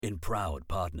in proud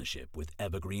partnership with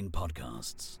Evergreen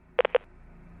Podcasts.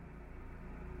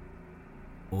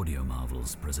 Audio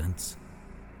Marvels presents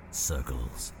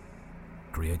Circles,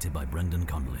 created by Brendan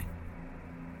Connolly.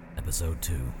 Episode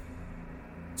 2,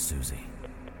 Suzie.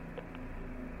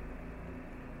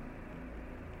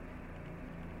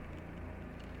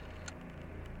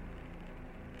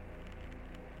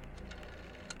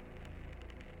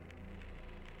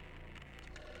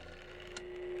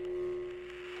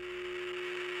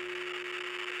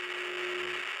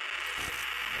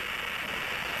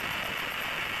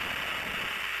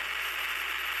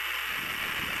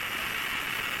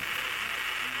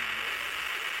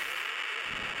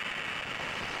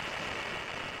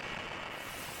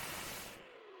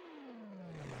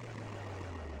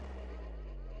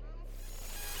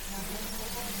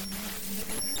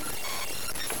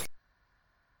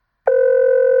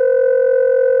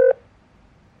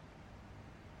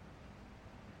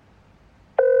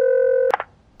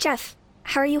 Jeff,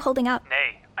 how are you holding up?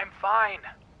 Nay, I'm fine.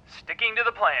 Sticking to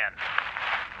the plan.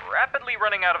 Rapidly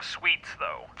running out of sweets,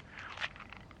 though.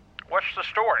 What's the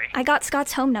story? I got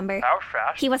Scott's home number. How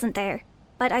fast? He wasn't there,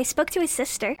 but I spoke to his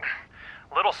sister.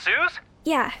 Little Suze?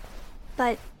 Yeah,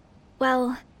 but,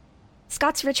 well,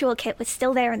 Scott's ritual kit was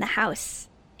still there in the house,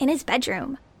 in his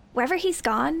bedroom. Wherever he's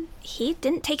gone, he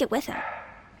didn't take it with him.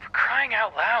 For crying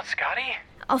out loud, Scotty.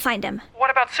 I'll find him.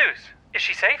 What about Suze? Is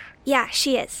she safe? Yeah,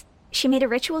 she is. She made a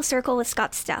ritual circle with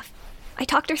Scott's stuff. I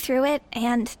talked her through it,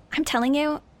 and I'm telling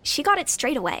you, she got it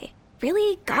straight away.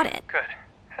 Really got it. Good.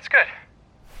 That's good.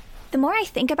 The more I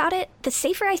think about it, the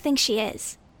safer I think she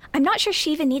is. I'm not sure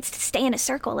she even needs to stay in a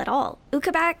circle at all.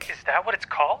 Ukabak... Is that what it's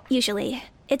called? Usually.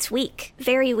 It's weak.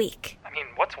 Very weak. I mean,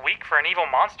 what's weak for an evil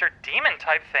monster demon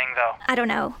type thing, though? I don't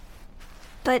know.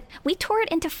 But we tore it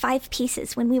into 5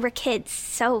 pieces when we were kids,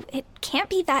 so it can't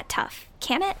be that tough,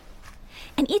 can it?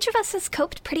 And each of us has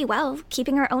coped pretty well,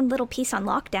 keeping our own little piece on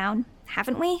lockdown,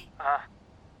 haven't we?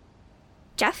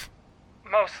 Jeff?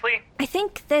 Mostly. I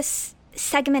think this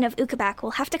segment of Ukabak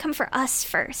will have to come for us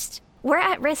first. We're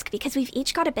at risk because we've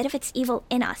each got a bit of its evil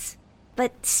in us,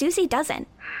 but Suzie doesn't.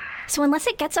 So unless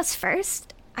it gets us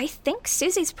first, I think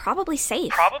Suzie's probably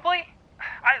safe. Probably?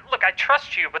 Look, I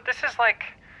trust you, but this is like...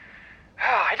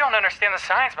 I don't understand the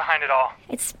science behind it all.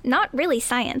 It's not really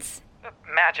science.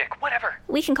 Magic, whatever.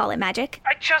 We can call it magic.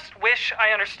 I just wish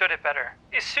I understood it better.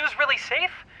 Is Suze really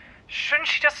safe? Shouldn't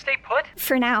she just stay put?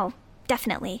 For now,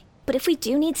 definitely. But if we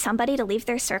do need somebody to leave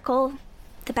their circle,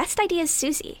 the best idea is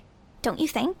Suzie. Don't you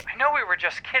think? I know we were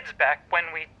just kids back when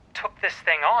we took this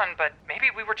thing on, but maybe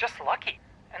we were just lucky.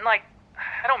 And I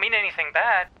don't mean anything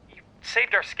bad. You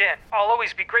saved our skin. I'll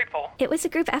always be grateful. It was a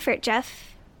group effort,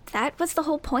 Jeff. That was the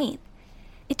whole point.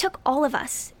 It took all of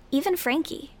us, even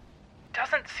Frankie.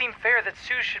 Doesn't seem fair that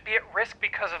Suze should be at risk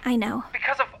because of... I know.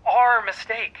 Because of our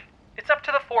mistake. It's up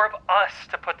to the 4 of us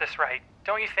to put this right,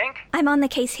 don't you think? I'm on the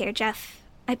case here, Jeff.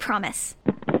 I promise.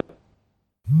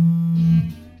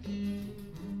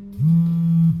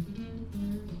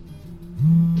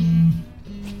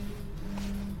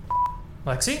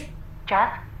 Lexi?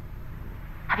 Jeff?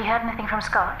 Have you heard anything from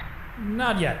Scott?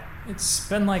 Not yet. It's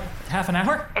been like half an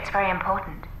hour. It's very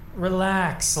important.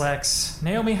 Relax, Lex.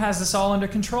 Naomi has this all under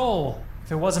control.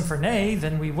 If it wasn't for Nay,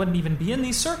 then we wouldn't even be in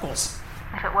these circles.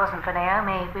 If it wasn't for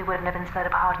Naomi, we wouldn't have been split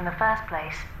apart in the first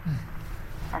place.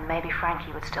 And maybe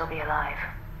Frankie would still be alive.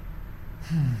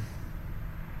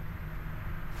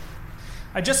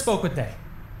 I just spoke with Nay.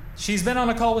 She's been on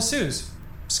a call with Suze,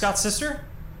 Scott's sister.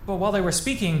 But while they were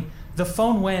speaking, the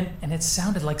phone went and it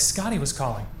sounded like Scotty was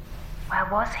calling. Where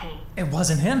was he? It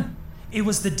wasn't him. It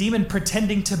was the demon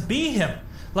pretending to be him.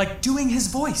 Like doing his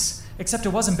voice, except it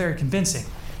wasn't very convincing.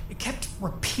 It kept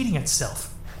repeating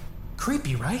itself.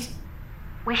 Creepy, right?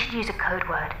 We should use a code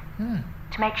word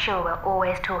to make sure we're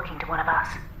always talking to one of us.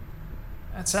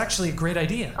 That's actually a great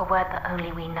idea. A word that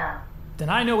only we know. Then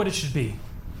I know what it should be.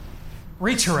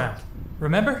 Reach around.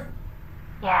 Remember?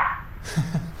 Yeah.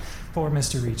 Poor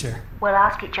Mr. Reacher. We'll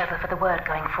ask each other for the word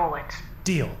going forwards.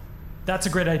 Deal. That's a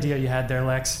great idea you had there,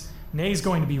 Lex. Nay's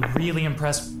going to be really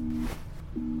impressed.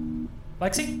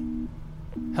 Lexi?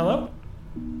 Hello?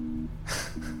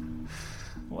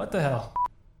 What the hell?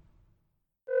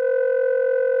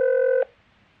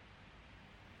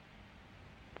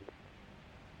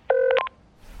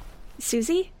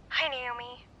 Suzie? Hi,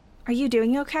 Naomi. Are you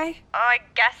doing okay? I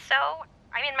guess so.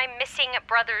 I'm in my missing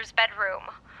brother's bedroom.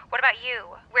 What about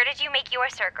you? Where did you make your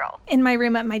circle? In my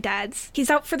room at my dad's.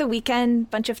 He's out for the weekend,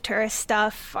 bunch of tourist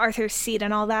stuff, Arthur's Seat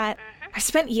and all that. I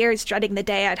spent years dreading the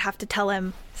day I'd have to tell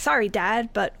him, sorry, Dad,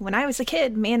 but when I was a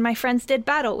kid, me and my friends did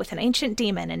battle with an ancient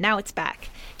demon and now it's back.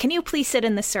 Can you please sit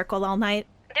in this circle all night?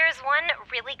 There's one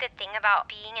really good thing about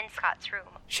being in Scott's room.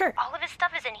 Sure. All of his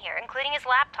stuff is in here, including his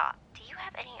laptop. Do you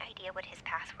have any idea what his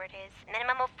password is?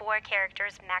 Minimum of 4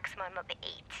 characters, maximum of 8.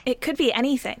 It could be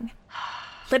anything.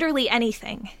 Literally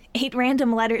anything. 8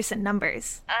 random letters and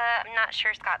numbers. I'm not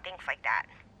sure Scott thinks like that.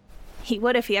 He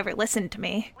would if he ever listened to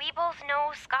me. We both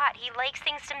know Scott. He likes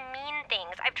things to mean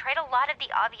things. I've tried a lot of the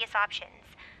obvious options.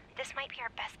 This might be our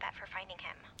best bet for finding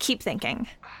him. Keep thinking.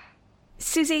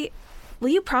 Suzie, will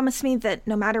you promise me that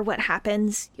no matter what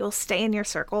happens, you'll stay in your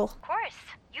circle? Of course.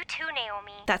 You too,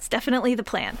 Naomi. That's definitely the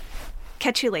plan.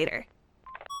 Catch you later.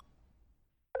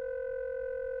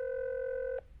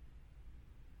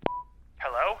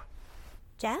 Hello?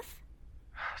 Jeff?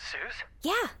 Suze?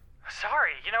 Yeah.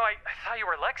 Sorry, I thought you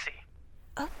were Lexi.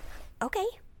 Oh, okay.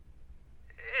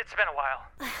 It's been a while.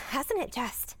 Hasn't it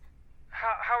just?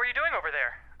 How are you doing over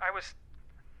there? I was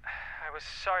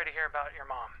sorry to hear about your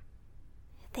mom.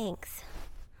 Thanks.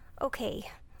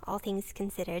 Okay, all things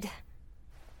considered.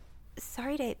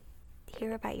 Sorry to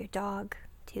hear about your dog,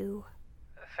 too.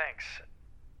 Thanks.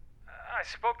 I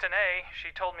spoke to Nay.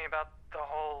 She told me about the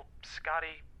whole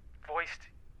Scotty voiced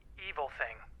evil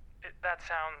thing. That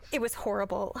sounds... It was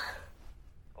horrible.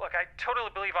 Look, I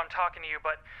totally believe I'm talking to you,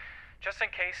 but just in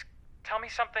case, tell me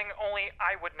something only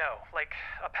I would know, like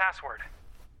a password.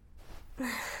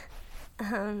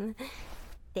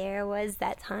 There was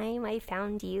that time I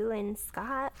found you and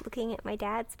Scott looking at my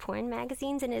dad's porn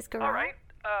magazines in his garage. All right,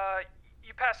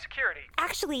 you passed security.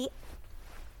 Actually,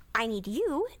 I need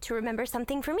you to remember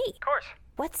something for me. Of course.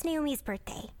 What's Naomi's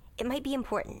birthday? It might be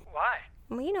important. Why?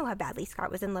 Well, you know how badly Scott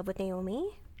was in love with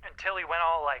Naomi. Until he went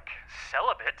all,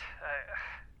 celibate.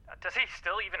 Does he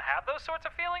still even have those sorts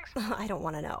of feelings? I don't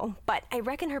want to know, but I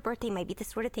reckon her birthday might be the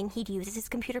sort of thing he'd use as his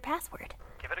computer password.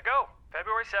 Give it a go.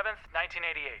 February 7th,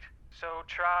 1988. So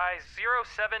try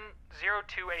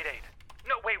 070288.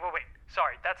 No, wait.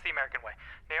 Sorry, that's the American way.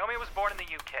 Naomi was born in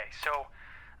the UK, so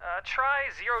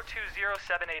try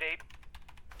 020788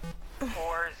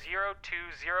 or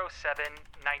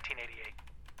 02071988.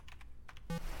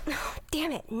 Oh,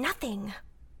 damn it, nothing.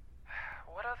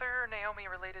 What other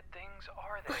Naomi-related things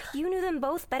are there? You knew them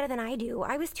both better than I do.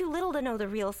 I was too little to know the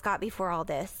real Scott before all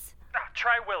this.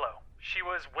 Try Willow. She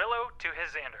was Willow to his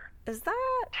Xander. Is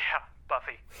that? Yeah,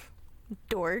 Buffy.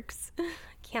 Dorks.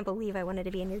 Can't believe I wanted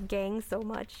to be in your gang so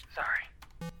much. Sorry.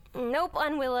 Nope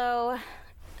on Willow.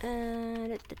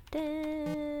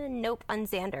 Nope on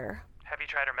Xander. Have you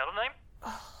tried her middle name?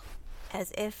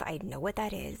 As if I know what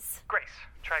that is. Grace.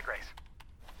 Try Grace.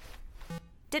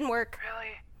 Didn't work.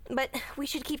 Really? But we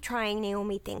should keep trying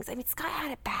Naomi things. I mean, Scott had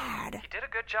it bad. You did a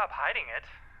good job hiding it.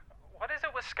 What is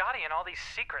it with Scotty and all these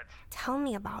secrets? Tell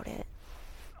me about it.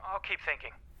 I'll keep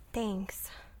thinking. Thanks.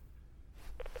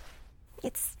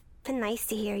 It's been nice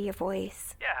to hear your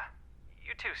voice. Yeah.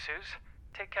 You too, Suze.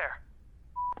 Take care.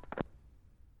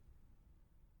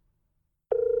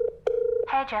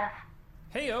 Hey, Jeff.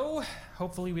 Heyo.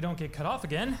 Hopefully we don't get cut off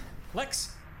again.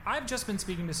 Lex, I've just been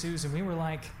speaking to Suze and we were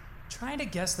trying to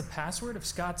guess the password of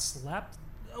Scott's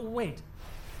wait.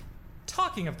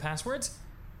 Talking of passwords,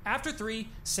 after 3,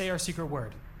 say our secret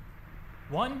word.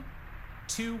 1,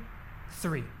 2,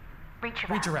 3. Reach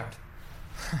around. Reach around.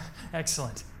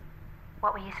 Excellent.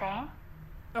 What were you saying?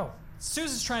 Oh,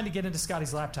 Suze is trying to get into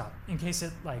Scotty's laptop in case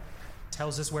it,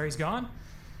 tells us where he's gone.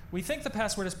 We think the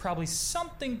password is probably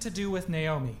something to do with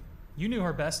Naomi. You knew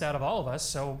her best out of all of us,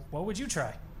 so what would you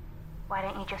try? Why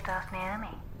don't you just ask Naomi?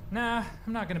 Nah,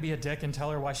 I'm not gonna be a dick and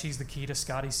tell her why she's the key to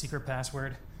Scotty's secret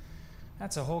password.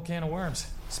 That's a whole can of worms,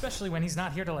 especially when he's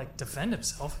not here to, defend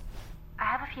himself. I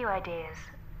have a few ideas,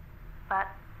 but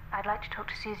I'd like to talk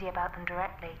to Suzie about them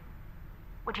directly.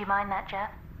 Would you mind that,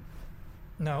 Jeff?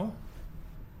 No,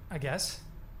 I guess.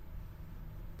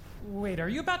 Wait, are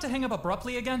you about to hang up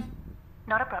abruptly again?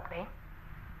 Not abruptly.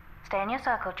 Stay in your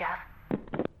circle, Jeff.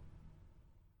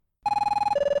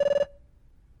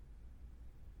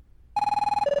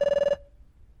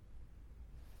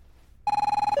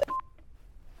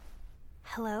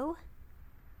 Hello?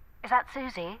 Is that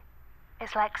Suzie?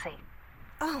 It's Lexi.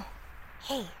 Oh,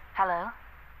 hey. Hello?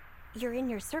 You're in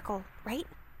your circle, right?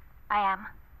 I am.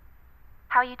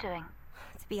 How are you doing?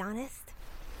 To be honest,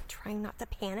 trying not to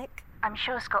panic. I'm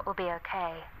sure Scott will be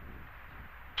okay.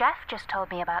 Jeff just told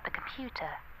me about the computer.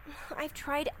 I've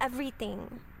tried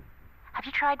everything. Have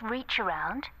you tried reach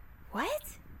around?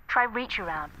 What? Try reach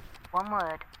around. One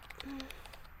word.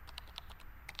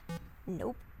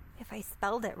 Nope. If I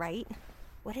spelled it right.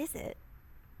 What is it?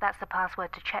 That's the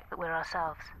password to check that we're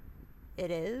ourselves.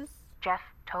 It is? Jeff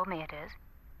told me it is.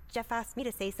 Jeff asked me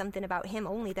to say something about him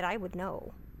only that I would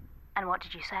know. And what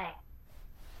did you say?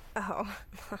 Oh,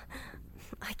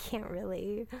 I can't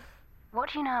really.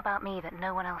 What do you know about me that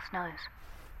no one else knows?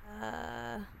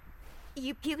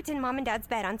 You puked in Mom and Dad's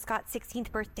bed on Scott's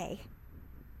 16th birthday.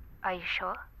 Are you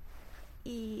sure?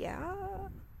 Yeah.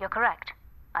 You're correct.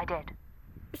 I did.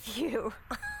 Phew.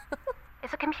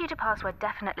 Is a computer password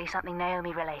definitely something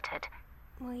Naomi related?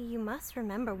 Well, you must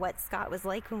remember what Scott was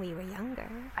like when we were younger.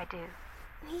 I do.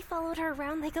 He followed her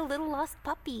around like a little lost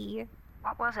puppy.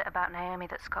 What was it about Naomi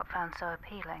that Scott found so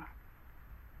appealing?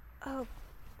 Oh,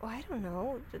 well, I don't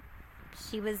know.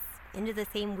 She was into the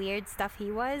same weird stuff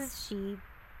he was. She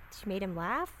made him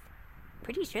laugh.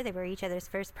 Pretty sure they were each other's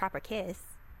first proper kiss.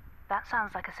 That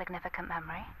sounds like a significant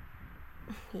memory.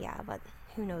 Yeah, but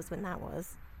who knows when that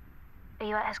was. Are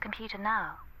you at his computer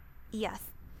now? Yes.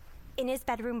 In his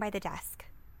bedroom by the desk.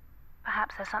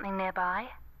 Perhaps there's something nearby?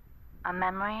 A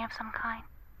memory of some kind?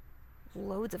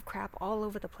 Loads of crap all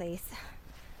over the place.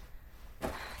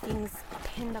 Things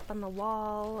pinned up on the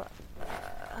wall.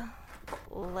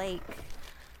 Like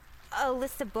a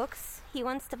list of books he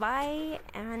wants to buy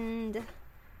and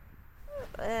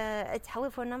a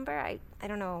telephone number. I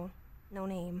don't know. No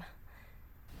name.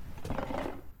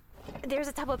 There's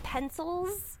a tub of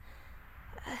pencils,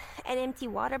 an empty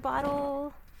water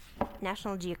bottle,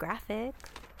 National Geographic.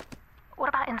 What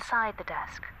about inside the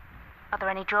desk? Are there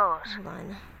any drawers? Hold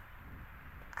on.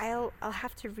 I'll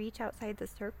have to reach outside the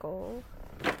circle.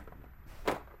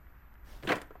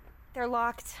 They're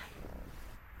locked.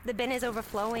 The bin is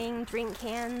overflowing. Drink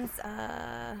cans,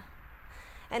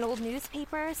 an old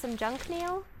newspaper, some junk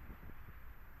mail.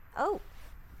 Oh,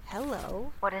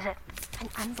 hello. What is it? An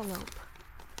envelope.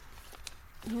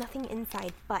 Nothing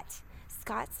inside, but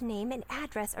Scott's name and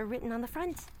address are written on the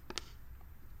front.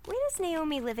 Where does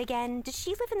Naomi live again? Does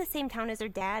she live in the same town as her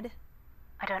dad?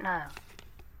 I don't know.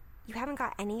 You haven't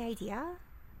got any idea?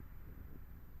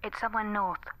 It's somewhere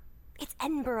north. It's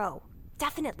Edinburgh.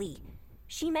 Definitely.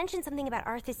 She mentioned something about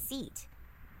Arthur's seat.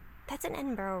 That's in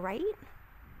Edinburgh, right?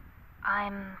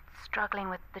 I'm struggling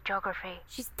with the geography.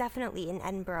 She's definitely in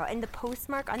Edinburgh, and the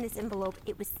postmark on this envelope,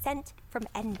 it was sent from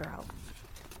Edinburgh.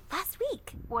 Last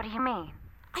week. What do you mean?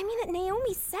 I mean that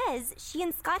Naomi says she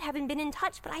and Scott haven't been in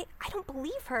touch, but I don't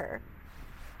believe her.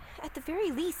 At the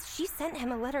very least, she sent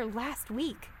him a letter last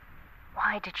week.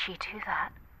 Why did she do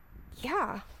that?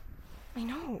 Yeah, I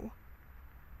know.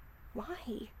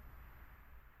 Why?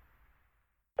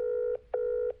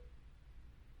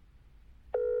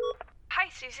 Hi,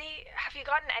 Suzie. Have you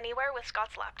gotten anywhere with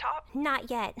Scott's laptop?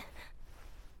 Not yet.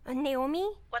 Naomi?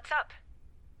 What's up?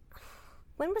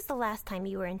 When was the last time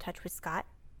you were in touch with Scott?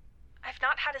 I've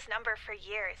not had his number for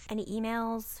years. Any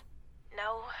emails?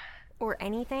 No. Or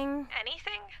anything?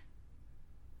 Anything?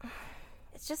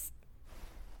 It's just...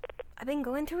 I've been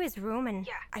going through his room and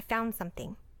Yeah. I found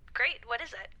something. Great, what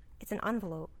is it? It's an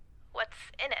envelope. What's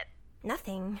in it?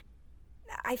 Nothing.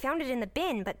 I found it in the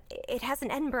bin, but it has an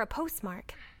Edinburgh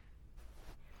postmark.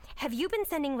 Have you been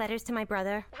sending letters to my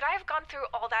brother? Would I have gone through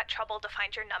all that trouble to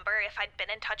find your number if I'd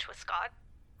been in touch with Scott?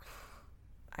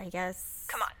 I guess...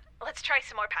 Come on, let's try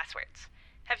some more passwords.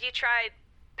 Have you tried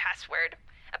password?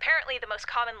 Apparently the most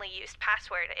commonly used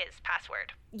password is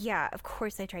password. Yeah, of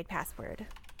course I tried password.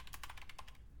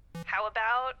 How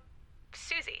about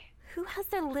Suzie? Who has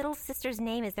their little sister's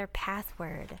name as their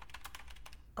password?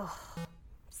 Oh,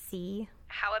 see?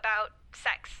 How about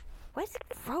sex? What?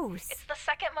 Gross. It's the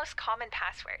second most common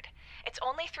password. It's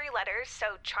only 3 letters,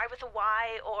 so try with a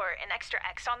Y or an extra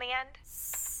X on the end.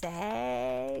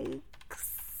 Sex.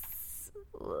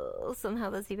 Ugh, somehow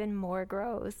that's even more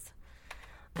gross.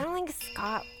 I don't think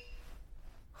Scott...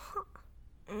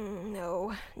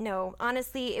 No.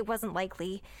 Honestly, it wasn't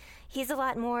likely. He's a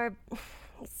lot more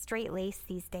straight-laced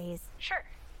these days. Sure.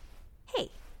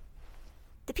 Hey,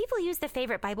 do people use their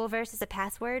favorite Bible verse as a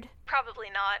password? Probably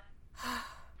not.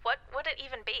 What would it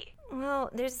even be? Well,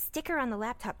 there's a sticker on the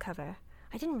laptop cover.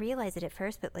 I didn't realize it at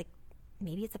first, but,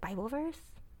 maybe it's a Bible verse?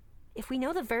 If we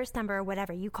know the verse number or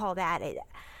whatever you call that, it...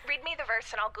 Read me the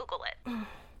verse and I'll Google it.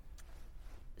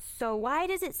 So why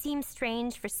does it seem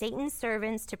strange for Satan's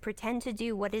servants to pretend to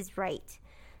do what is right?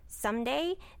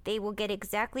 Someday, they will get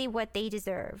exactly what they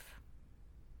deserve.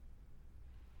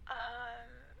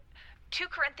 2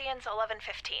 Corinthians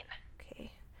 11:15.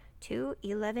 Okay.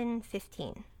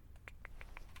 2:11:15.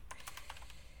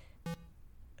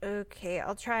 Okay,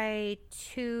 I'll try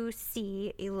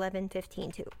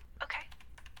 2C11:15 too. Okay.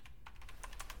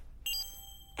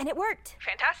 And it worked!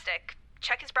 Fantastic.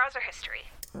 Check his browser history.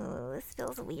 Oh, this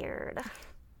feels weird.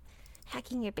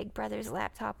 Hacking your big brother's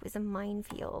laptop is a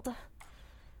minefield.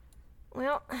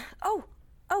 Well, oh,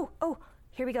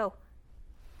 here we go.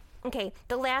 Okay,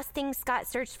 the last thing Scott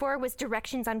searched for was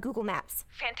directions on Google Maps.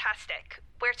 Fantastic.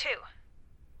 Where to?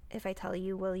 If I tell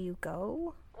you, will you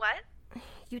go? What?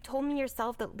 You told me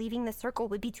yourself that leaving the circle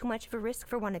would be too much of a risk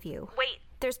for one of you. Wait,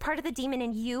 There's part of the demon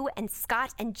in you and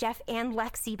Scott and Jeff and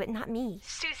Lexi, but not me.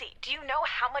 Suzie, do you know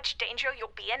how much danger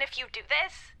you'll be in if you do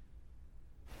this?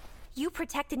 You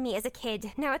protected me as a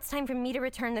kid. Now it's time for me to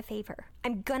return the favor.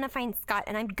 I'm gonna find Scott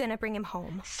and I'm gonna bring him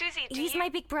home. Suzie, He's my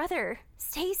big brother.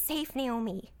 Stay safe,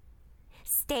 Naomi.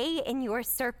 Stay in your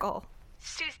circle.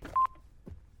 Suzie...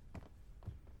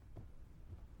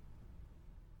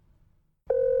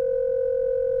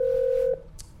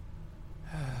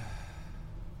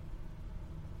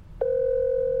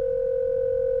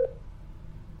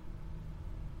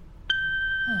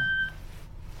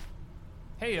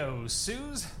 Heyo,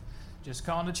 Suze. Just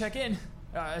calling to check in.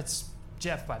 It's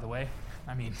Jeff, by the way.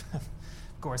 I mean, of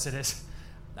course it is.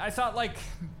 I thought,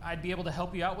 I'd be able to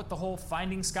help you out with the whole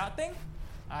finding Scott thing.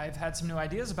 I've had some new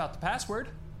ideas about the password.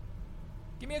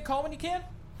 Give me a call when you can.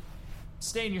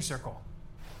 Stay in your circle.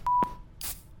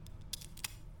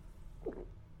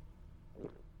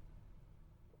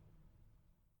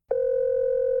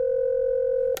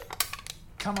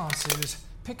 Come on, Suze.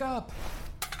 Pick up.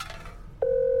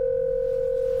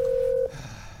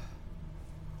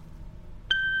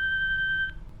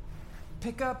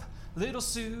 Pick up, little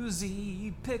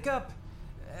Suzie, pick up.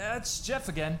 It's Jeff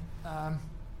again.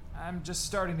 I'm just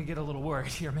starting to get a little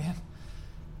worried here, man.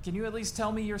 Can you at least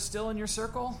tell me you're still in your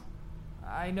circle?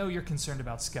 I know you're concerned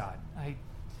about Scott. I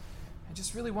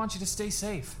just really want you to stay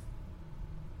safe.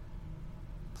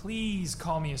 Please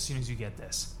call me as soon as you get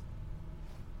this.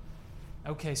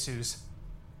 Okay, Suze.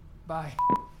 Bye.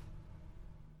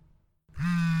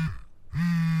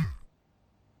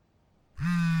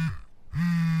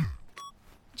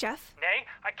 Jeff? Nay,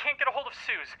 I can't get a hold of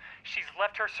Suze. She's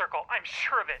left her circle. I'm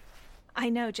sure of it. I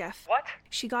know, Jeff. What?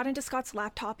 She got into Scott's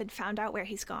laptop and found out where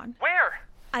he's gone. Where?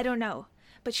 I don't know,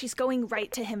 but she's going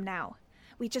right to him now.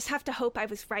 We just have to hope I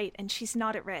was right and she's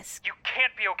not at risk. You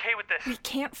can't be okay with this. We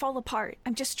can't fall apart.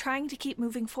 I'm just trying to keep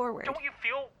moving forward. Don't you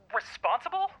feel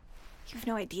responsible? You've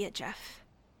no idea, Jeff.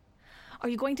 Are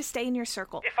you going to stay in your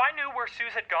circle? If I knew where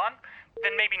Suze had gone,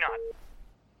 then maybe not.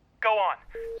 Go on.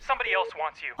 Somebody else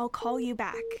wants you. I'll call you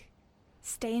back.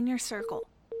 Stay in your circle.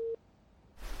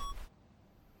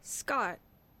 Scott,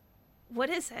 what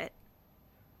is it?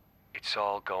 It's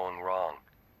all going wrong.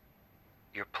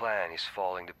 Your plan is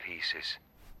falling to pieces.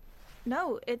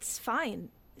 No, it's fine.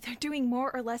 They're doing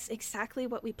more or less exactly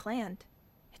what we planned.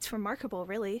 It's remarkable,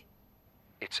 really.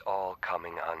 It's all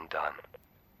coming undone.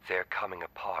 They're coming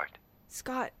apart.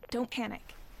 Scott, don't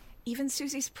panic. Even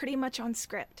Susie's pretty much on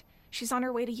script. She's on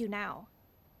her way to you now.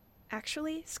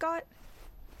 Actually, Scott,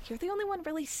 you're the only one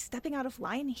really stepping out of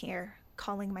line here,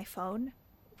 calling my phone.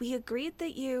 We agreed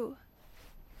that you...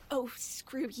 Oh,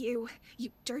 screw you,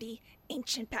 you dirty,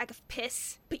 ancient bag of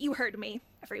piss. But you heard me.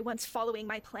 Everyone's following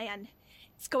my plan.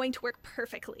 It's going to work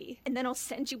perfectly, and then I'll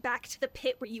send you back to the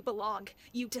pit where you belong,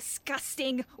 you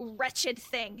disgusting, wretched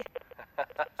thing.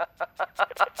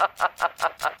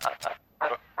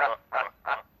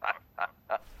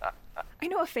 I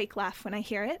know a fake laugh when I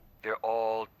hear it. They're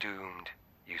all doomed,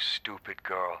 you stupid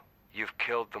girl. You've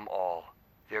killed them all.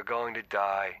 They're going to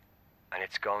die, and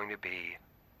it's going to be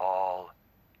all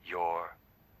your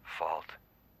fault.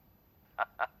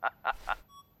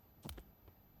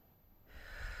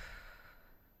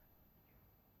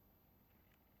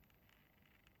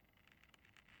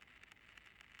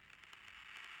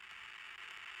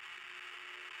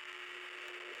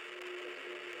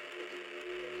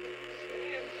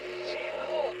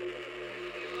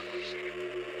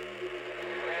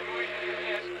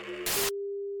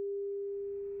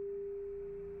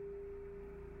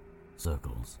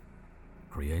 Circles,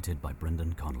 created by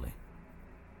Brendan Connolly.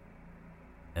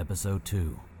 Episode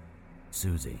 2,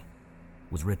 Suzie,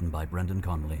 was written by Brendan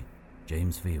Connolly,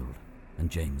 James Field,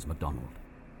 and James MacDonald.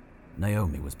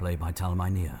 Naomi was played by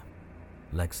Talmai Nia,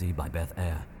 Lexi by Beth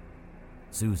Eyre,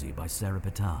 Suzie by Sarah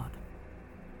Petard,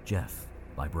 Jeff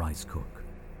by Bryce Cook,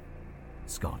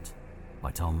 Scott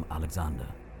by Tom Alexander.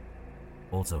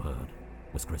 Also heard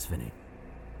was Chris Finney.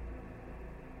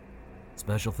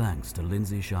 Special thanks to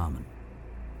Lindsay Sharman.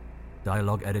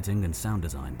 Dialogue editing and sound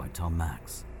design by Tom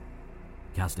Max.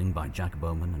 Casting by Jack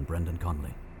Bowman and Brendan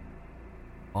Connolly.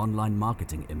 Online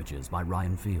marketing images by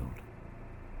Ryan Field.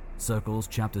 Circles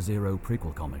Chapter 0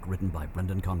 prequel comic written by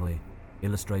Brendan Connolly,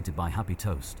 illustrated by Happy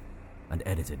Toast, and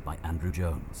edited by Andrew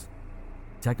Jones.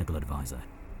 Technical advisor,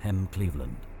 Hem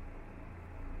Cleveland.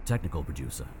 Technical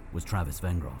producer was Travis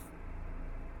Vengroff.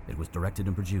 It was directed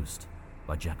and produced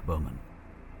by Jack Bowman.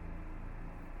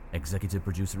 Executive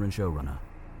producer and showrunner,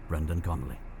 Brendan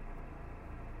Connolly.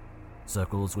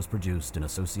 Circles was produced in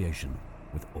association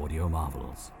with Audio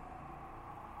Marvels.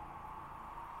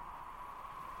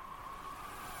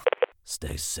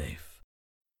 Stay safe.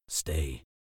 Stay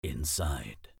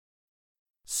inside.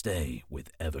 Stay with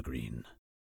Evergreen.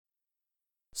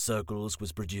 Circles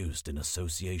was produced in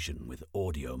association with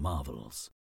Audio Marvels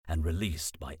and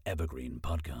released by Evergreen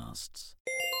Podcasts.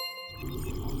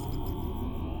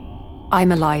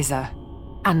 I'm Eliza,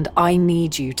 and I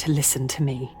need you to listen to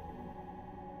me.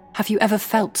 Have you ever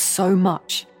felt so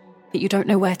much that you don't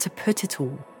know where to put it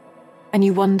all, and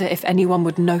you wonder if anyone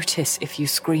would notice if you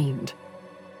screamed?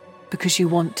 Because you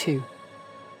want to.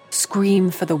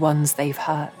 Scream for the ones they've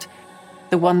hurt,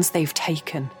 the ones they've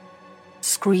taken.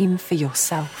 Scream for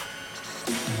yourself.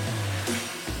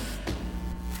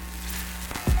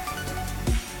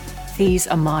 These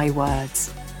are my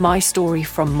words, my story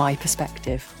from my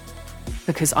perspective,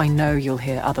 because I know you'll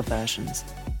hear other versions,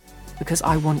 because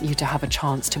I want you to have a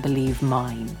chance to believe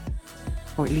mine,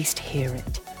 or at least hear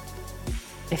it.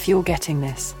 If you're getting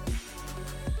this,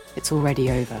 it's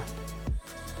already over.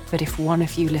 But if one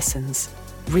of you listens,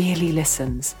 really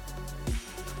listens,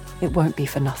 it won't be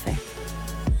for nothing.